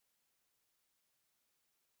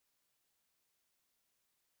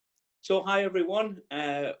So hi everyone,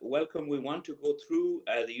 welcome. We want to go through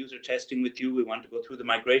the user testing with you. We want to go through the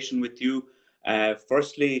migration with you.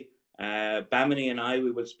 Firstly, Bamini and I,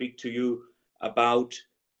 we will speak to you about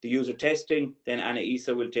the user testing. Then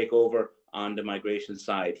Anna-Isa will take over on the migration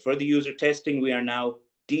side. For the user testing, we are now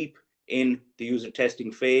deep in the user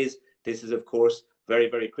testing phase. This is of course very,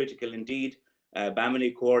 very critical indeed.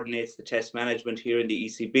 Bamini coordinates the test management here in the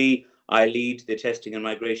ECB. I lead the testing and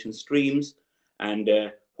migration streams, and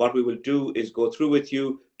what we will do is go through with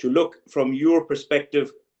you to look from your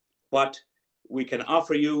perspective what we can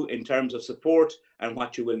offer you in terms of support and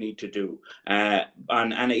what you will need to do.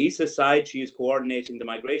 On Anna-Isa's side, she is coordinating the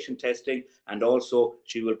migration testing, and also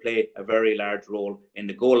she will play a very large role in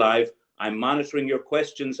the go live. I'm monitoring your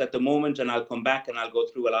questions at the moment, and I'll come back and I'll go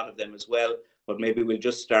through a lot of them as well, but maybe we'll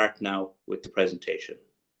just start now with the presentation.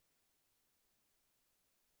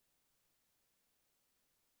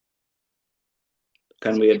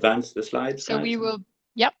 Can we advance the slides? So guys? we will,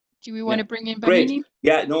 yep. Do we want to bring in Bamini? Great.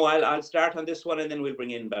 Yeah, no, I'll start on this one and then we'll bring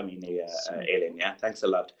in Bamini, Aileen. Yeah, thanks a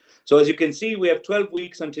lot. So as you can see, we have 12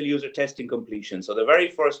 weeks until user testing completion. So the very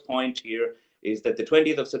first point here is that the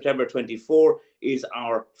 20th of September 24 is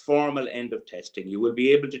our formal end of testing. You will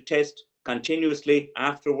be able to test continuously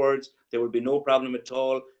afterwards. There will be no problem at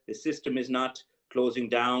all. The system is not closing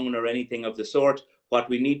down or anything of the sort. What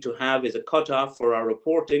we need to have is a cutoff for our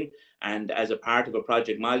reporting, and as a part of a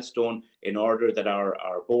project milestone, in order that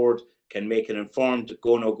our board can make an informed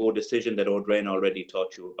go no go decision that Audrey already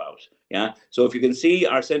taught you about. Yeah. So if you can see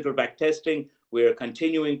our central bank testing, we're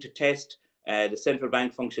continuing to test the central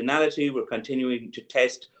bank functionality. We're continuing to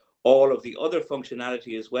test all of the other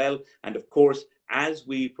functionality as well. And of course, as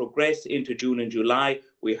we progress into June and July,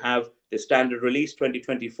 we have the standard release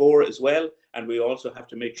 2024 as well, and we also have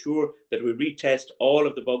to make sure that we retest all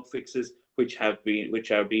of the bug fixes which are being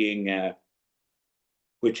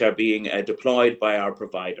deployed by our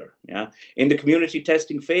provider. Yeah, in the community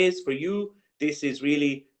testing phase for you, this is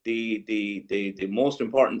really the most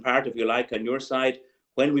important part, if you like, on your side.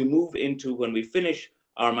 When we finish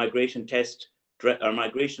our migration test, our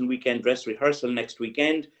migration weekend dress rehearsal next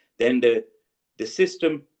weekend, then the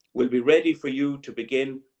system will be ready for you to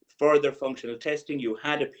begin further functional testing. You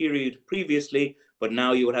had a period previously, but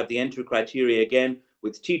now you will have the entry criteria again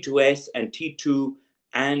with T2S and T2,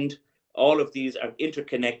 and all of these are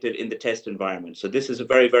interconnected in the test environment. So this is a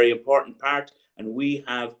very, very important part, and we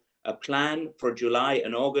have a plan for July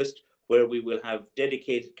and August where we will have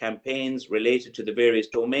dedicated campaigns related to the various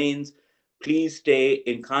domains. Please stay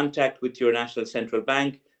in contact with your National Central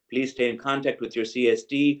Bank. Please stay in contact with your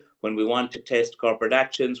CSD when we want to test corporate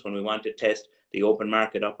actions, when we want to test the open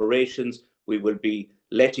market operations. We will be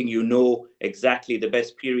letting you know exactly the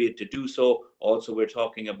best period to do so. Also, we're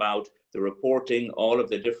talking about the reporting, all of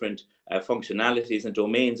the different functionalities and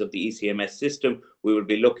domains of the ECMS system. We will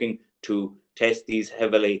be looking to test these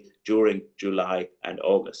heavily during July and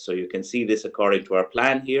August. So you can see this according to our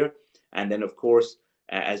plan here. And then, of course,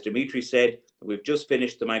 as Dimitri said, we've just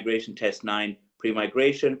finished the migration test 9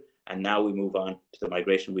 pre-migration, and now we move on to the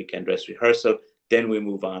migration weekend dress rehearsal. Then we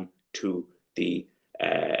move on to the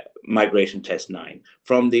migration test 9.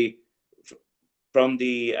 From the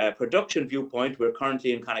production viewpoint, we're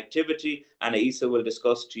currently in connectivity. Anna-Isa will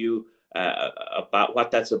discuss to you about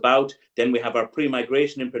what that's about. Then we have our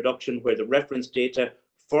pre-migration in production, where the reference data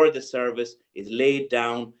for the service is laid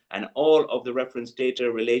down, and all of the reference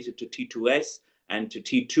data related to T2S and to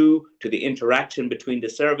T2, to the interaction between the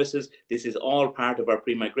services. This is all part of our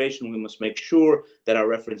pre-migration. We must make sure that our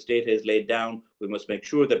reference data is laid down. We must make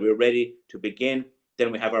sure that we're ready to begin.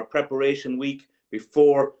 Then we have our preparation week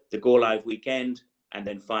before the go live weekend, and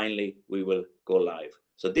then finally we will go live.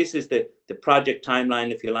 So this is the project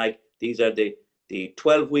timeline, if you like. These are the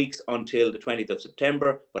 12 weeks until the 20th of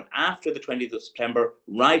September, but after the 20th of September,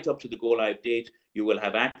 right up to the go live date, you will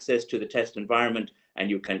have access to the test environment, and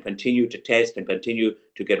you can continue to test and continue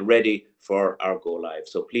to get ready for our go live.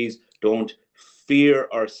 So please don't fear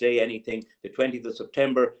or say anything. The 20th of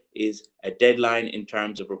September is a deadline in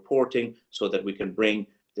terms of reporting, so that we can bring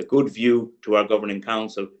the good view to our governing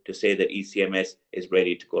council to say that ECMS is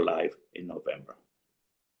ready to go live in November.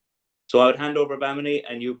 So I would hand over, Bamini,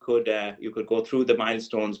 and you could go through the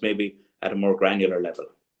milestones maybe at a more granular level.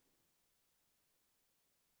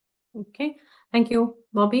 Okay, thank you,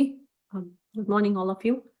 Bobby. Good morning, all of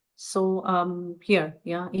you. So here,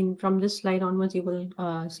 yeah, from this slide onwards, you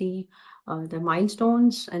will see the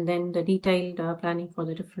milestones and then the detailed planning for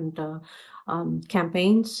the different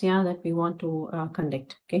campaigns, yeah, that we want to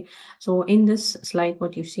conduct. Okay, so in this slide,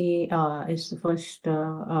 what you see is the first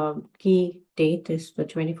key date is the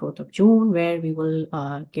 24th of June, where we will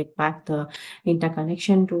get back the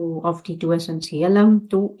interconnection of T2S and CLM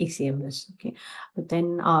to ECMS. Okay, but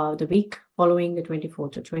then the week following the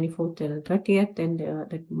 24th till 30th, then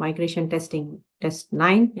the migration testing, test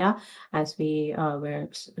 9, yeah, as we were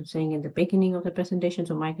saying in the beginning of the presentation.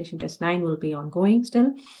 So migration test 9 will be ongoing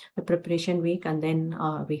still, the preparation week, and then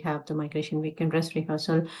we have the migration week and rest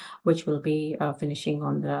rehearsal, which will be finishing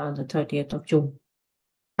on the 30th of June.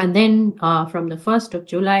 And then from the 1st of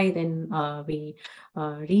July, then we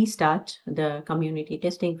restart the community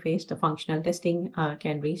testing phase. The functional testing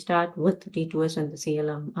can restart with the T2S and the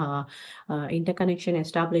CLM interconnection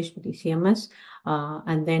established with ECMS.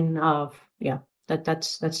 And then, yeah,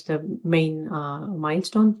 that's the main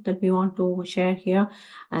milestone that we want to share here.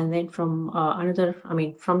 And then from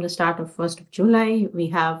from the start of 1st of July, we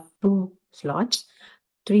have 2 slots,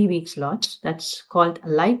 3-week slots. That's called a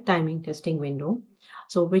live timing testing window.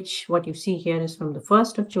 So what you see here is from the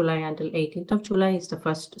 1st of July until 18th of July is the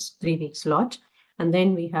first 3-week slot. And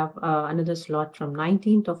then we have another slot from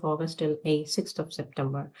 19th of August till 6th of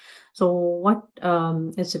September. So what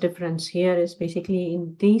is the difference here is basically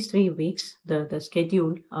in these 3 weeks, the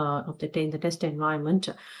schedule of the test environment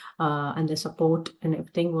and the support and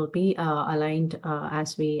everything will be aligned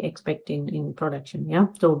as we expect in production. Yeah.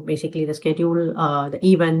 So basically the schedule, the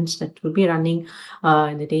events that will be running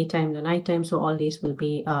in the daytime, the nighttime. So all these will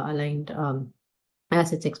be aligned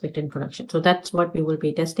as it's expected in production. So that's what we will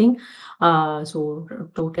be testing. So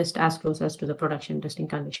to test as close as to the production testing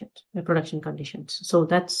conditions, the production conditions. So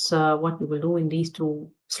that's what we will do in these 2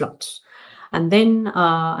 slots. And then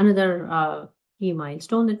another key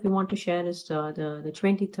milestone that we want to share is the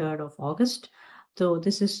 23rd of August. So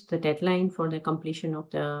this is the deadline for the completion of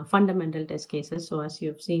the fundamental test cases. So as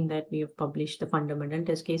you've seen that we have published the fundamental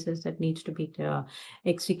test cases that needs to be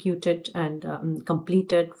executed and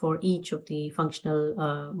completed for each of the functional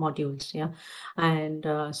modules. Yeah, and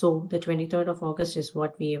so the 23rd of August is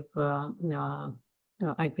what we have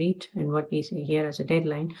agreed and what we see here as a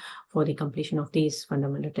deadline for the completion of these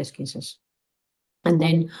fundamental test cases. And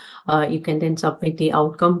then you can then submit the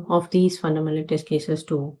outcome of these fundamental test cases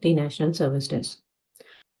to the National Service Desk.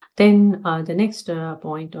 Then the next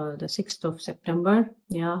point, the 6th of September,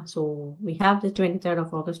 yeah, so we have the 23rd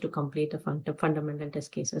of August to complete the fundamental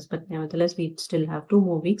test cases, but nevertheless, we still have 2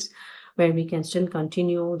 more weeks where we can still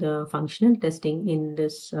continue the functional testing in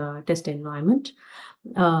this test environment,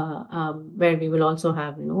 where we will also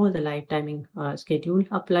have, the live timing schedule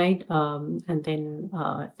applied, and then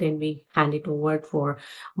we hand it over for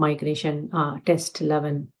migration test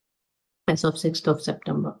 11 as of 6th of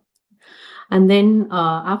September. And then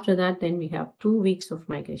after that, then we have 2 weeks of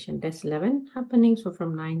migration test 11 happening. So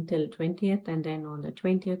from 9th till 20th, and then on the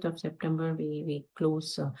 20th of September, we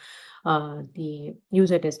close the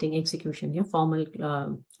user testing execution. Yeah, formal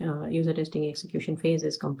user testing execution phase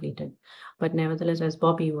is completed. But nevertheless, as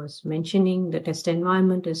Bobby was mentioning, the test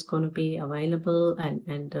environment is going to be available,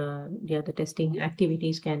 and the testing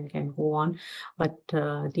activities can go on. But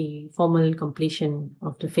the formal completion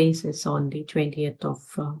of the phase is on the 20th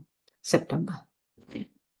of September.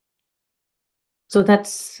 So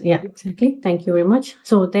that's, yeah, exactly. Thank you very much.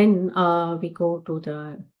 So then we go to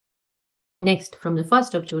the next from the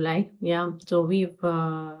 1st of July. Yeah, so we've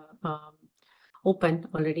opened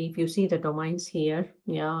already. If you see the domains here,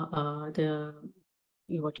 yeah,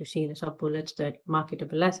 what you see in the sub bullets, that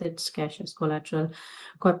marketable assets, cash as collateral,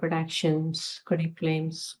 corporate actions, credit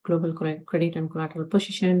claims, global credit and collateral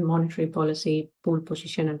position, monetary policy, pool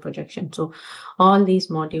position and projection. So all these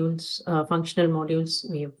modules, functional modules,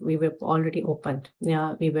 we were already opened.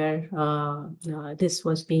 Yeah, we were this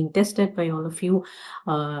was being tested by all of you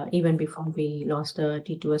even before we lost the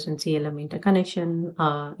T2S and CLM interconnection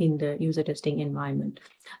in the user testing environment.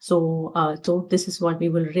 So this is what we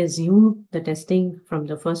will resume the testing from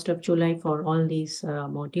the 1st of July for all these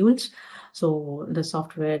modules. So the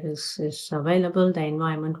software is available. The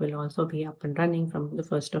environment will also be up and running from the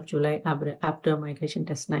 1st of July after migration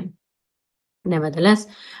test 9. Nevertheless,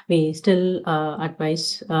 we still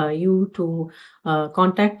advise you to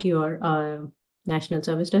contact your National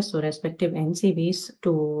Service Desk, so respective NCVs,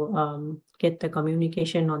 to get the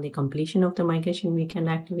communication on the completion of the migration weekend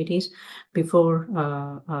activities before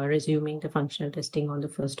resuming the functional testing on the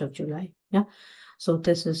 1st of July. Yeah. So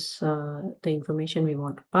this is the information we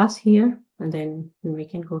want to pass here, and then we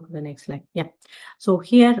can go to the next slide. Yeah. So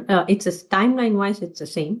here it's a timeline wise, it's the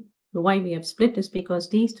same. Why we have split is because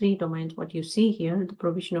these three domains, what you see here, the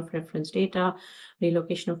provision of reference data,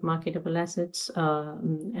 relocation of marketable assets,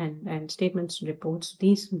 and statements, reports,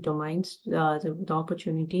 these domains, the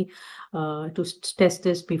opportunity to test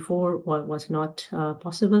this before was not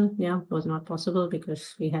possible. Yeah, was not possible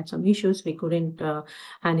because we had some issues. We couldn't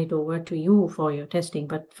hand it over to you for your testing.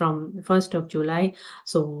 But from the 1st of July,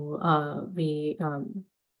 so we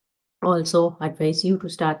also advise you to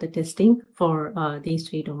start the testing for these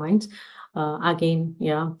three domains. Again,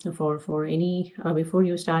 yeah, for any before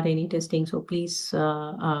you start any testing, so please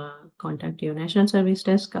contact your National Service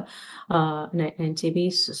Desk,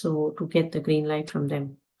 NCBs, so to get the green light from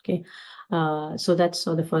them. Okay, so that's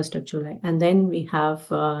the 1st of July, and then we have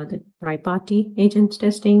the tri-party agents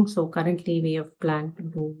testing. So currently we have planned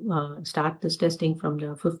to start this testing from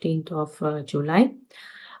the 15th of July.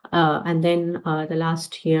 And then the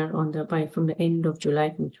last year from the end of July,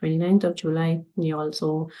 from the 29th of July, we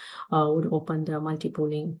also would open the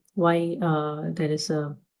multi-pooling. Why there is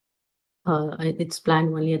a it's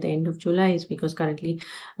planned only at the end of July is because currently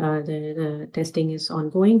the testing is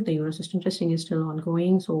ongoing. The Eurosystem testing is still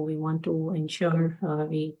ongoing. So we want to ensure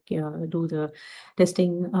we do the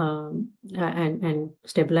testing and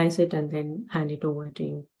stabilize it and then hand it over to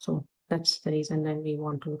you. So that's the reason then we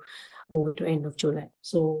want to move to end of July.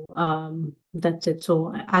 So that's it.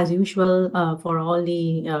 So as usual, for all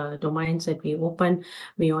the domains that we open,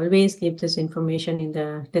 we always give this information in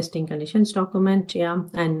the testing conditions document. Yeah,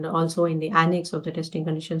 and also in the annex of the testing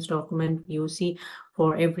conditions document, you see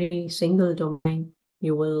for every single domain,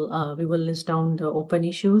 we will list down the open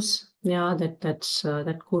issues. Yeah,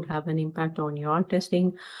 that could have an impact on your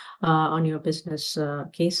testing, on your business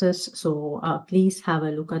cases. So please have a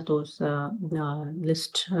look at those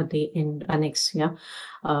list at the end annex. Yeah,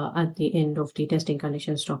 at the end of the testing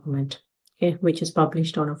conditions document. Okay, which is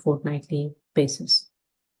published on a fortnightly basis.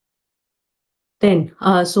 Then,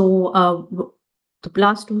 the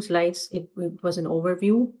last two slides, it was an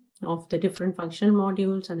overview of the different functional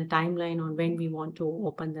modules and the timeline on when we want to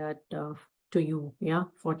open that to you, yeah,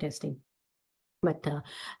 for testing. But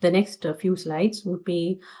the next few slides would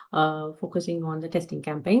be focusing on the testing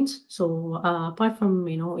campaigns. So apart from,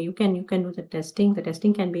 you can do the testing. The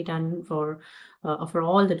testing can be done for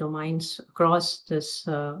all the domains across this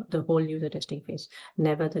the whole user testing phase.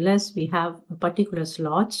 Nevertheless, we have particular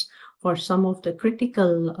slots for some of the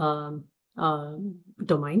critical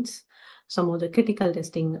domains, some of the critical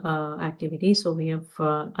testing activities. So we have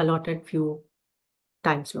allotted few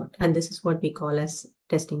time slot, and this is what we call as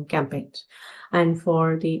testing campaigns. And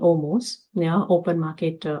for the OMOs, yeah, open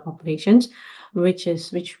market operations, which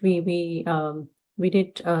we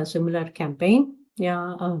did a similar campaign,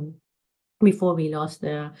 yeah. Before we lost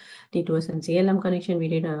the T2S and CLM connection, we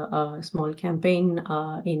did a small campaign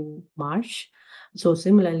in March. So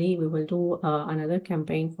similarly, we will do another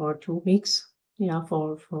campaign for 2 weeks. Yeah,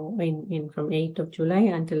 from 8th of July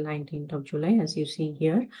until 19th of July, as you see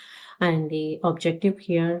here. And the objective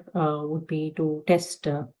here would be to test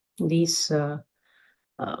these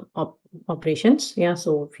operations. Yeah,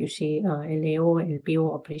 so if you see LAO,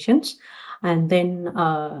 LPO operations, and then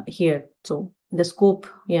here, so the scope,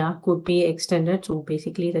 yeah, could be extended. So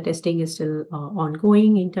basically the testing is still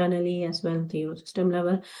ongoing internally as well at the Eurosystem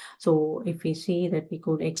level. So if we see that we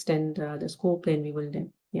could extend the scope, then we will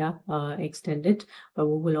then, yeah, extend it, but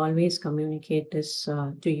we will always communicate this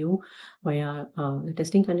to you via the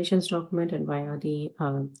testing conditions document and via the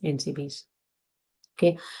NCBs.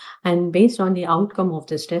 Okay, and based on the outcome of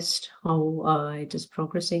this test, how it is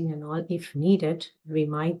progressing and all, if needed, we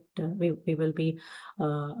might we will be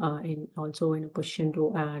also in a position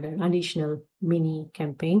to add an additional mini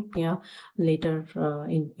campaign. Yeah, later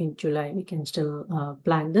in July we can still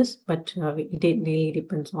plan this, but it really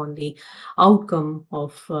depends on the outcome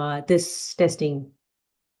of this testing.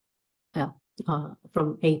 Yeah,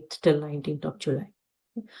 from 8th till 19th of July.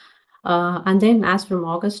 And then as from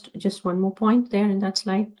August, just one more point there in that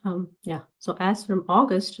slide. Yeah, so as from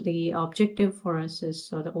August, the objective for us is,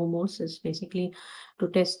 the OMOS is basically to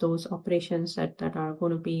test those operations that are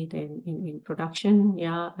going to be then in production,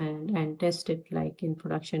 yeah, and test it like in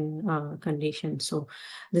production conditions. So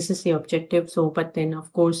this is the objective. So, but then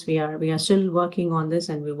of course we are still working on this,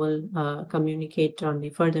 and we will communicate on the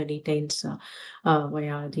further details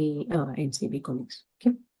via the NCB colleagues.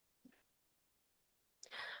 Okay.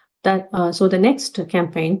 So the next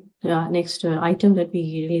campaign, next item that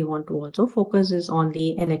we really want to also focus is on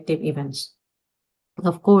the elective events.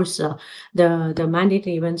 Of course, the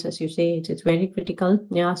mandatory events, as you say, it's very critical.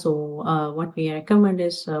 Yeah. So what we recommend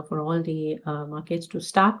is for all the markets to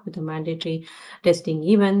start with the mandatory testing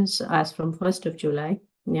events as from 1st of July.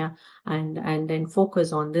 Yeah, and then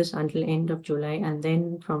focus on this until end of July, and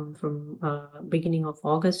then from beginning of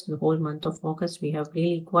August, the whole month of August, we have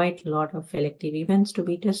really quite a lot of elective events to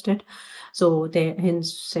be tested. So there,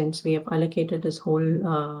 hence, since we have allocated this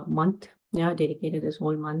whole month, yeah, dedicated this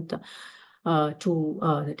whole month to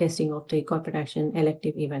the testing of the corporate action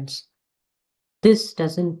elective events. This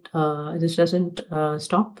doesn't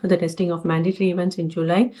stop the testing of mandatory events in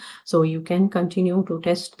July. So you can continue to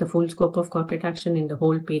test the full scope of corporate action in the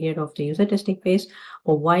whole period of the user testing phase.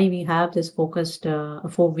 Or why we have this focused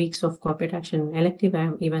 4 weeks of corporate action elective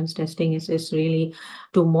events testing is really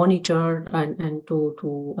to monitor and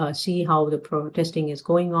to see how the testing is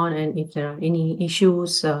going on, and if there are any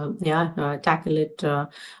issues, tackle it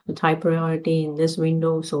with high priority in this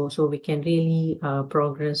window, so we can really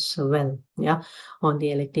progress well, yeah, on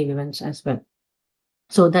the elective events as well.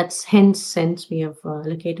 So that's hence, since we have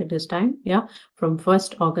allocated this time, yeah, from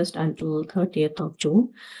 1st August until 30th of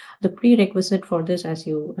June. The prerequisite for this, as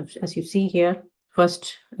you see here,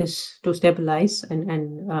 first is to stabilize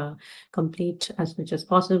and complete as much as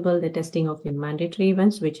possible the testing of the mandatory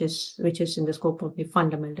events, which is in the scope of the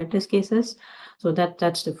fundamental test cases. So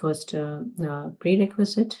that's the first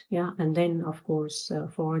prerequisite, yeah. And then, of course,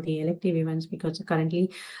 for the elective events, because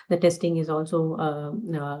currently the testing is also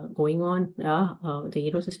going on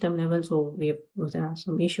the Eurosystem level. So there are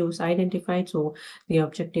some issues identified. So the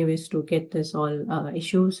objective is to get this all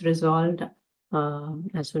issues resolved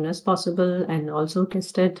as soon as possible, and also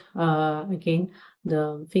tested again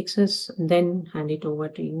the fixes, then hand it over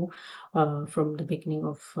to you from the beginning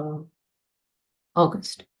of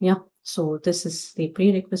August. Yeah. So this is the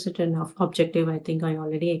prerequisite and objective. I think I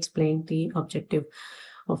already explained the objective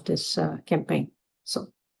of this campaign. So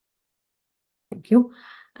thank you.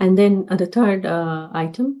 And then the third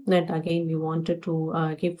item that again we wanted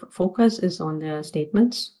to give focus is on the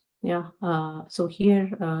statements. Yeah. So here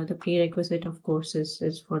the prerequisite, of course,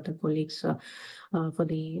 is for the colleagues for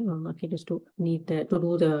the marketers to do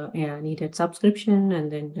the needed subscription,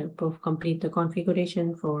 and then complete the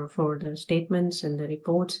configuration for the statements and the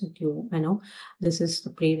reports that you know. This is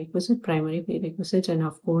the primary prerequisite, and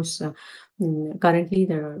of course, currently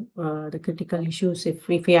there are the critical issues. If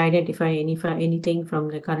we identify anything from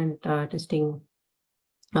the current testing.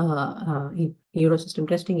 Eurosystem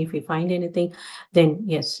testing, if we find anything, then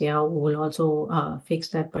yes, yeah, we will also fix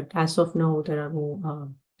that. But as of now, there are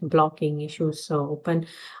no blocking issues open.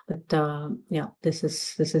 But yeah, this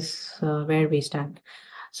is where we stand.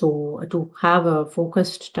 So to have a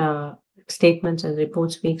focused statements and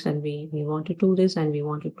reports weeks, and we want to do this, and we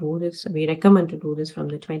want to do this. We recommend to do this from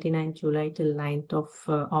the 29th July till 9th of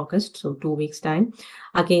August, so 2 weeks time.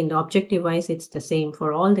 Again, the objective wise, it's the same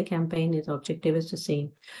for all the campaign. Its objective is the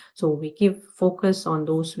same. So we give focus on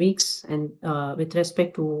those weeks, and with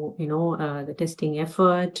respect to the testing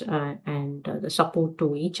effort and the support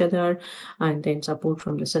to each other, and then support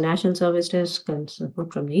from the national service desk and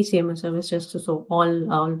support from the ECMS service desk. So all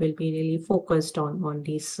will be really focused on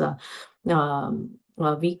these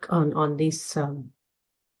week on this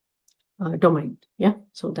domain. Yeah.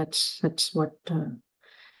 So that's what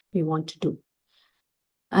we want to do.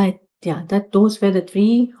 Those were the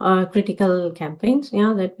 3 critical campaigns,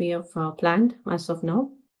 that we have planned as of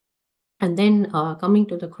now. And then coming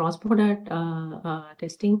to the cross-border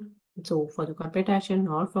testing. So for the corporate action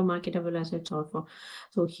or for marketable assets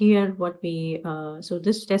so here what we so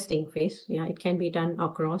this testing phase, it can be done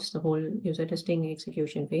across the whole user testing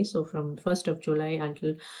execution phase. So from 1st of July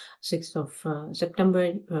until 6th of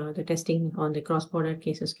September, the testing on the cross-border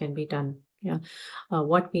cases can be done. Yeah.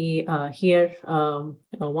 What we here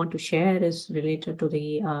want to share is related to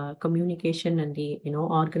the communication and the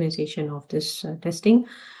organization of this testing.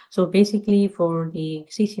 So basically for the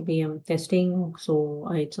CCBM testing, so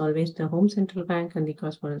it's always the home central bank and the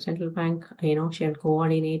correspondent central bank, shall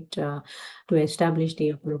coordinate to establish the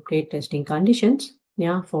appropriate testing conditions,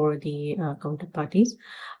 for the counterparties.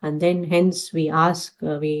 And then hence we ask,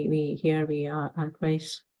 we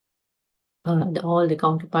advise all the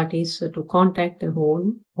counterparties to contact the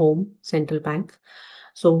home central bank.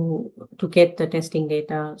 So to get the testing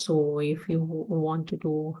data, so if you want to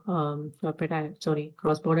do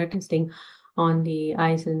cross-border testing on the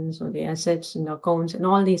ISINs or the assets and the accounts and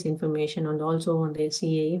all these information, and also on the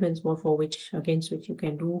CA events against which you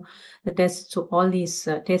can do the test. So all these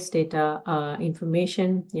test data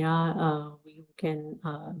information, you can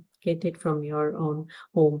get it from your own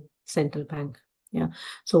home central bank. Yeah,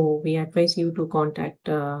 so we advise you to contact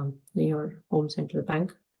your home central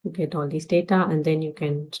bank to get all these data, and then you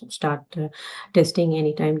can start testing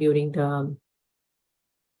anytime during the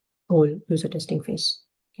whole user testing phase.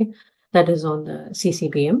 Okay, that is on the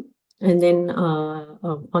CCBM. And then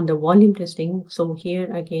on the volume testing, so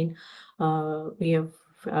here again we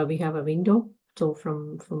have a window. So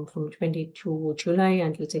from 22 July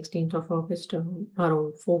until 16th of August,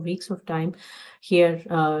 around 4 weeks of time. Here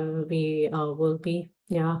we will be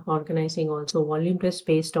organizing also volume tests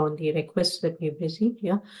based on the requests that we've received.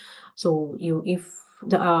 Yeah, so if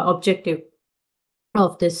the objective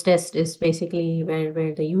of this test is basically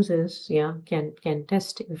where the users can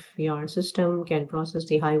test if your system can process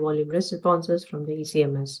the high volume responses from the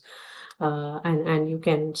ECMS, and you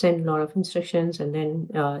can send a lot of instructions and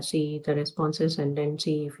then see the responses and then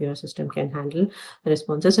see if your system can handle the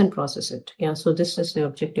responses and process it. Yeah, so this is the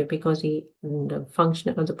objective, because the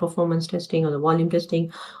function or the performance testing or the volume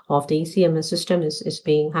testing of the ECMS system is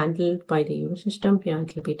being handled by the Eurosystem. Yeah,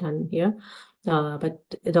 it will be done here. But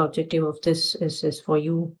the objective of this is for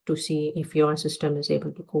you to see if your system is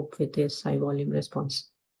able to cope with this high volume response.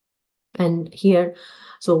 And here,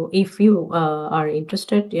 so if you are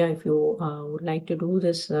interested, if you would like to do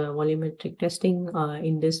this volumetric testing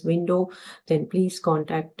in this window, then please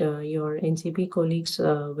contact your NCB colleagues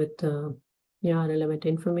with relevant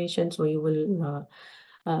information. So you will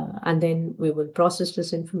and then we will process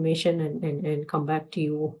this information and come back to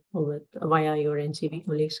you with via your NCB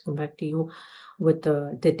colleagues, come back to you with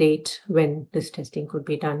the date when this testing could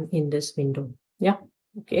be done in this window. Yeah.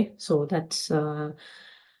 Okay. So that's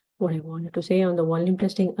what I wanted to say on the volume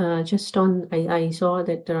testing. Just on, I saw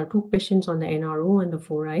that there are 2 questions on the NRO and the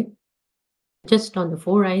 4i. Just on the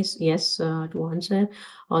 4Is, yes, to answer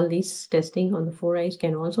all these testing on the 4Is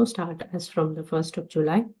can also start as from the 1st of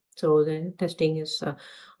July. So the testing is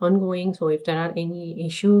ongoing. So if there are any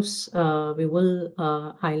issues, we will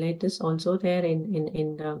highlight this also there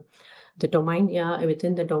in the domain. Yeah,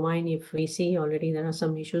 within the domain, if we see already there are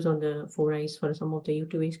some issues on the 4Is for some of the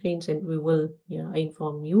U2A screens, and we will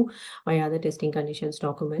inform you via the testing conditions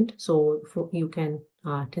document. So you can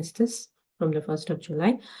test this from the 1st of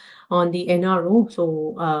July. On the NRO,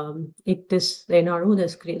 so the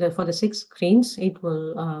NRO, for the 6 screens, it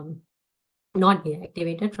will not be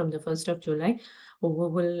activated from the 1st of July. We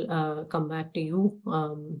will come back to you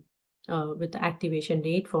with the activation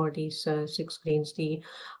date for these 6 screens. The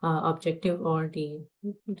objective or the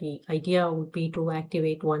idea would be to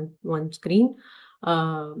activate one screen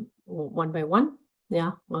one by one,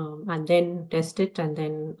 and then test it, and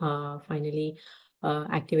then finally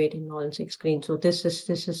activating all 6 screens. So this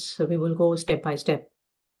is we will go step by step.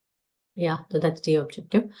 Yeah, so that's the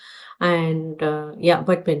objective. And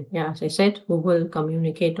but when as I said, we will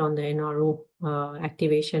communicate on the NRO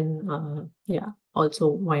activation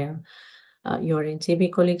also via your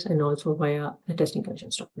NCB colleagues and also via the testing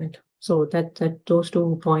conditions document. So that those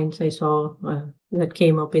 2 points I saw that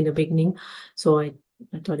came up in the beginning. So I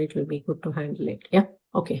thought it will be good to handle it. Yeah.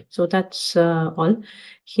 Okay. So that's all.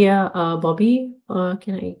 Here, Bobby,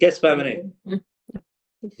 can I? Yes, Bamini.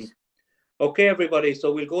 Okay, everybody.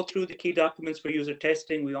 So we'll go through the key documents for user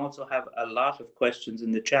testing. We also have a lot of questions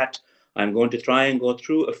in the chat. I'm going to try and go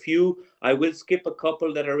through a few. I will skip a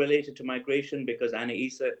couple that are related to migration because Anna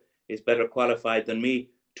Isa is better qualified than me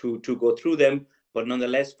to go through them. But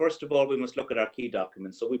nonetheless, first of all, we must look at our key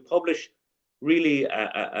documents. So we publish really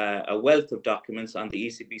a wealth of documents on the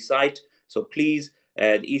ECB site. So please,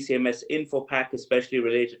 the ECMS info pack, especially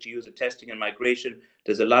related to user testing and migration,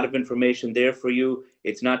 there's a lot of information there for you.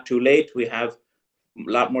 It's not too late. We have a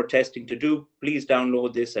lot more testing to do. Please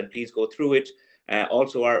download this and please go through it.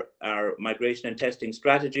 Also our migration and testing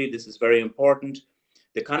strategy. This is very important.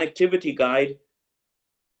 The connectivity guide,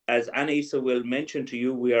 as Anisa will mention to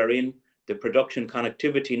you, we are in the production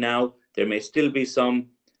connectivity now. There may still be some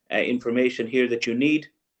information here that you need.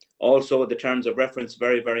 Also, the terms of reference,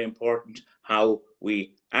 very, very important, how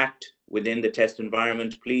we act within the test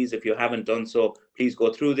environment. Please, if you haven't done so, please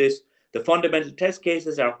go through this. The fundamental test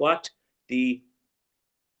cases are what the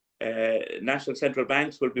national central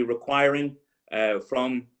banks will be requiring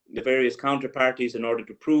from the various counterparties in order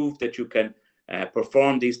to prove that you can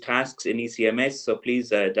perform these tasks in ECMS. So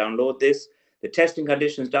please download this. The testing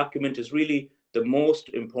conditions document is really the most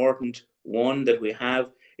important one that we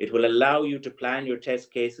have. It will allow you to plan your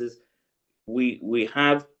test cases. We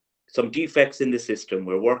have some defects in the system.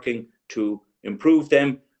 We're working to improve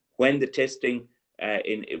them. When the testing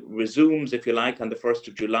resumes, if you like, on the 1st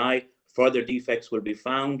of July, further defects will be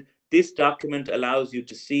found. This document allows you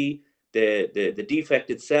to see the defect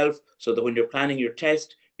itself, so that when you're planning your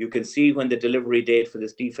test, you can see when the delivery date for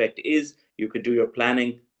this defect is. you could do your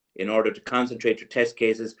planning in order to concentrate your test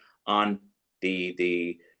cases on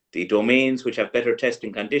the domains which have better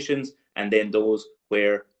testing conditions, and then those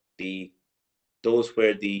where the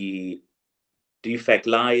defect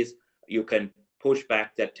lies, you can push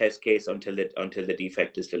back that test case until the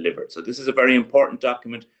defect is delivered. So this is a very important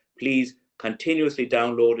document. Please continuously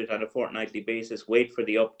download it on a fortnightly basis, wait for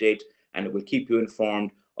the update, and it will keep you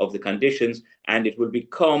informed of the conditions, and it will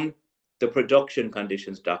become the production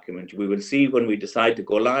conditions document. We will see when we decide to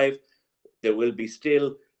go live, there will be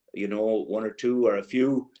still, you know, one or two or a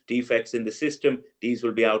few defects in the system. These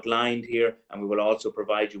will be outlined here, and we will also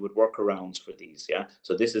provide you with workarounds for these. Yeah.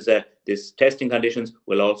 So this testing conditions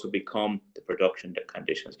will also become the production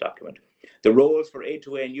conditions document. The roles for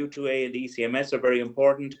A2A and U2A and the ECMS are very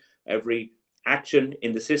important. Every action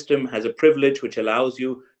in the system has a privilege which allows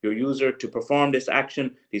your user to perform this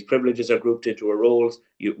action. These privileges are grouped into roles.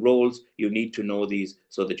 You need to know these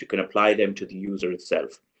so that you can apply them to the user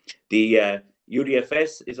itself. The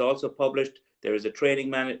UDFS is also published. There is a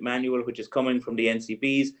training manual which is coming from the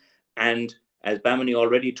NCBs, and as Bamini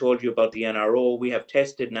already told you about the NRO, we have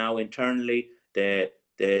tested now internally the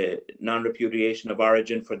non-repudiation of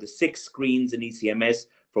origin for the 6 screens in ECMS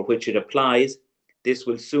for which it applies. This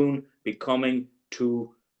will soon be coming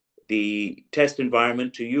to the test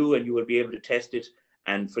environment to you, and you will be able to test it.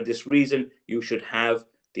 And for this reason, you should have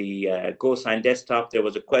the GoSign desktop. There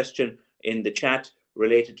was a question in the chat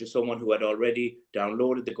related to someone who had already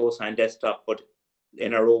downloaded the GoSign desktop, but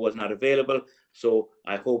NRO was not available. So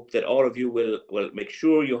I hope that all of you will make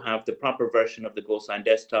sure you have the proper version of the GoSign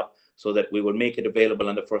desktop so that we will make it available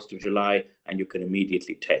on the 1st of July and you can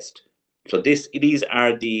immediately test. So these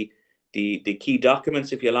are the key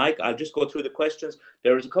documents, if you like. I'll just go through the questions.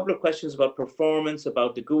 There is a couple of questions about performance,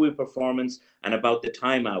 about the GUI performance, and about the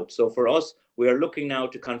timeout. So for us, we are looking now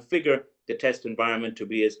to configure the test environment to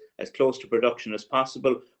be as close to production as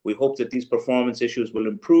possible. We hope that these performance issues will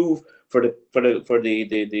improve. For the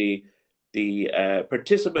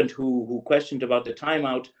participant who questioned about the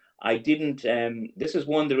timeout, I didn't, this is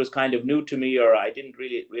one that was kind of new to me, or I didn't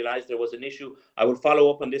really realize there was an issue. I will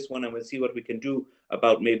follow up on this one and we'll see what we can do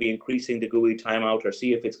about maybe increasing the GUI timeout or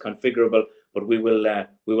see if it's configurable, but we will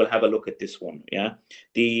have a look at this one. Yeah.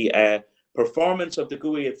 The performance of the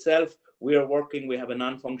GUI itself, we have a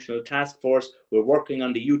non-functional task force. We're working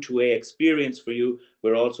on the U2A experience for you.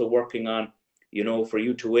 We're also working on, you know, for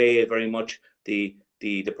U2A very much the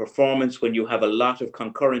performance when you have a lot of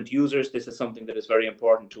concurrent users. This is something that is very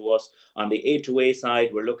important to us. On the A2A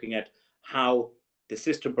side, we're looking at how the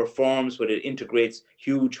system performs when it integrates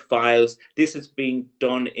huge files. This is being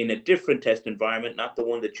done in a different test environment, not the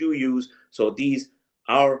one that you use. So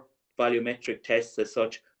our volumetric tests as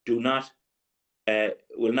such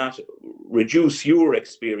will not reduce your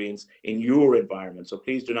experience in your environment. So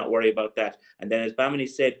please do not worry about that. And then, as Bamini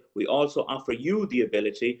said, we also offer you the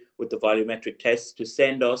ability with the volumetric tests to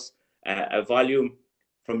send us a volume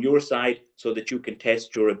from your side so that you can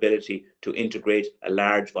test your ability to integrate a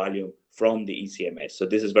large volume from the ECMS. So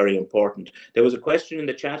this is very important. There was a question in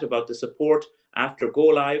the chat about the support after go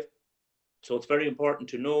live. So it's very important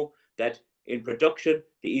to know that in production,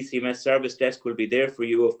 the ECMS service desk will be there for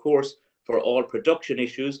you, of course, for all production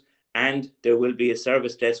issues, and there will be a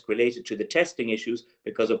service desk related to the testing issues,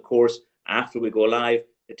 because of course, after we go live,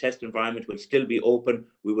 the test environment will still be open.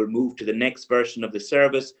 We will move to the next version of the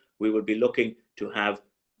service. We will be looking to have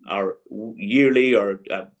our yearly or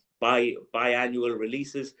biannual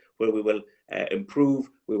releases where we will improve,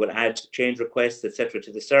 we will add change requests, etc.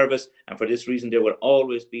 to the service. And for this reason, there will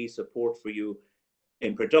always be support for you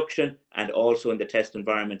in production and also in the test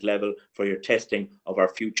environment level for your testing of our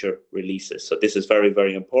future releases. So this is very,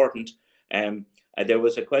 very important. There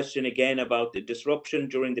was a question again about the disruption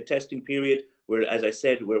during the testing period, where, as I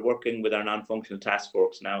said, we're working with our non-functional task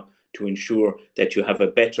force now to ensure that you have a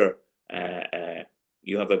better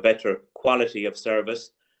quality of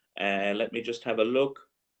service. Let me just have a look.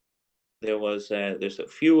 There's a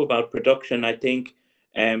few about production, I think.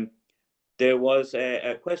 There was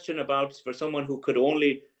a question about for someone who could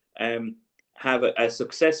only have a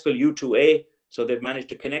successful U2A, so they've managed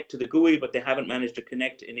to connect to the GUI, but they haven't managed to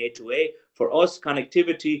connect in A2A. For us,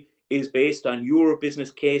 connectivity is based on your business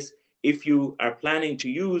case. If you are planning to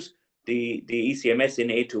use the ECMS in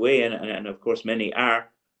A2A, and of course many are,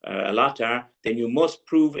 a lot are, then you must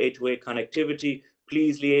prove A2A connectivity.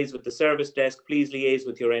 Please liaise with the service desk. Please liaise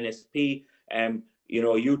with your NSP. You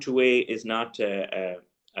know, U2A is not a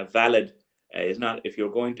valid. Is not if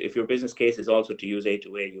your business case is also to use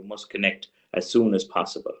A2A, you must connect as soon as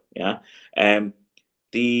possible. Yeah.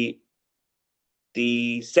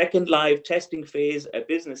 The second live testing phase, a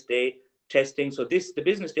business day testing. So the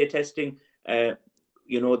business day testing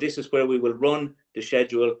you know, this is where we will run the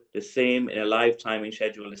schedule the same in a live timing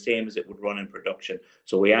schedule, the same as it would run in production.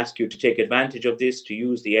 So we ask you to take advantage of this, to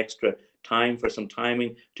use the extra time for some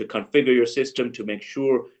timing, to configure your system, to make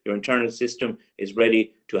sure your internal system is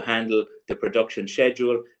ready to handle the production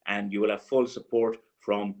schedule, and you will have full support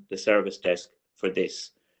from the service desk for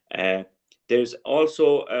this. There's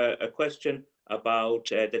also a question about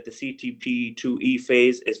that the CTP2E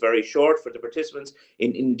phase is very short for the participants.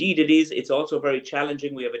 Indeed it is. It's also very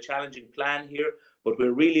challenging. We have a challenging plan here, but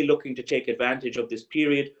we're really looking to take advantage of this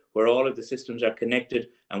period where all of the systems are connected,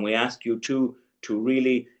 and we ask you to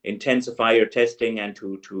really intensify your testing and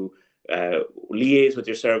to liaise with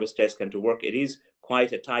your service desk and to work. It is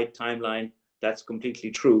quite a tight timeline. That's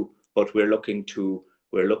completely true, but we're looking to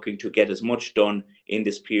get as much done in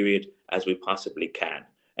this period as we possibly can.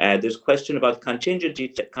 There's a question about contingency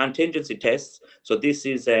tests. So this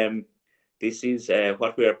is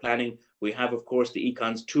what we are planning. We have, of course, the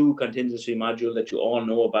Econs 2 contingency module that you all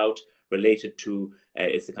know about, related to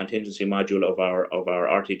it's the contingency module of our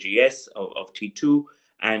RTGS of T2,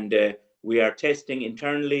 and we are testing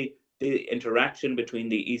internally the interaction between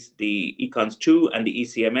the Econs 2 and the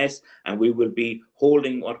ECMS, and we will be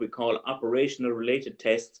holding what we call operational related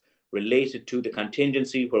tests related to the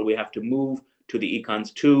contingency, where we have to move to the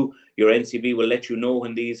Econs 2. Your NCB will let you know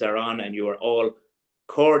when these are on, and you are all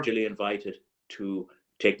cordially invited to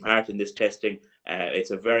take part in this testing.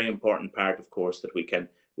 It's a very important part, of course, that we can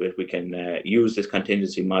use this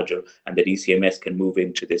contingency module, and that ECMS can move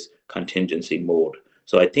into this contingency mode.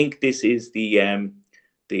 So I think this is the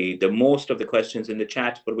most of the questions in the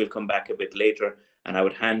chat, but we'll come back a bit later, and I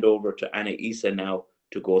would hand over to Anna Isa now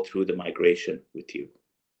to go through the migration with you.